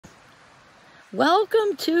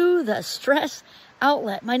Welcome to the Stress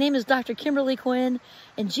Outlet. My name is Dr. Kimberly Quinn,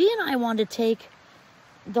 and G and I wanted to take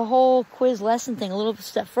the whole quiz lesson thing a little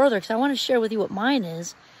step further because I want to share with you what mine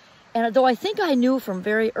is. And though I think I knew from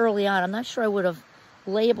very early on, I'm not sure I would have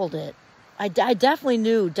labeled it. I definitely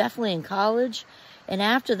knew, definitely in college and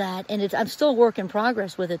after that, and I'm still a work in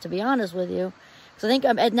progress with it, to be honest with you. So I think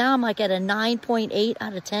I'm like at a 9.8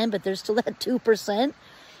 out of 10, but there's still that 2%.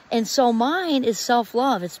 And so mine is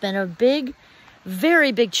self-love. It's been a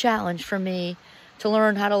very big challenge for me to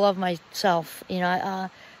learn how to love myself. And I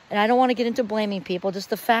don't want to get into blaming people. Just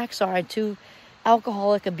the facts are I had two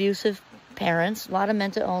alcoholic, abusive parents, a lot of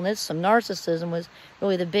mental illness, some narcissism was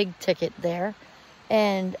really the big ticket there.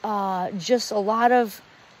 And just a lot of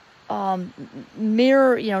not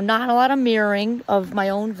a lot of mirroring of my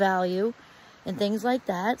own value and things like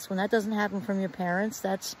that. So when that doesn't happen from your parents,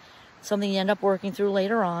 that's something you end up working through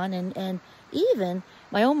later on. And even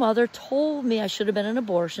my own mother told me I should have been an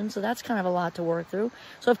abortion, so that's kind of a lot to work through.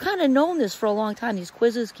 So I've kind of known this for a long time. These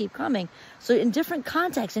quizzes keep coming. So in different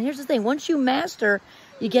contexts, and here's the thing, once you master,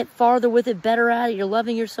 you get farther with it, better at it, you're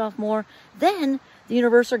loving yourself more, then the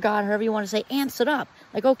universe or God, however you want to say, amps it up.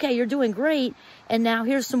 Like, okay, you're doing great, and now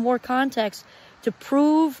here's some more context to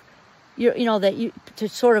prove, to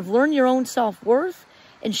sort of learn your own self-worth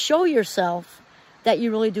and show yourself that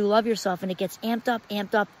you really do love yourself, and it gets amped up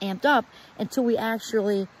until we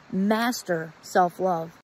actually master self-love.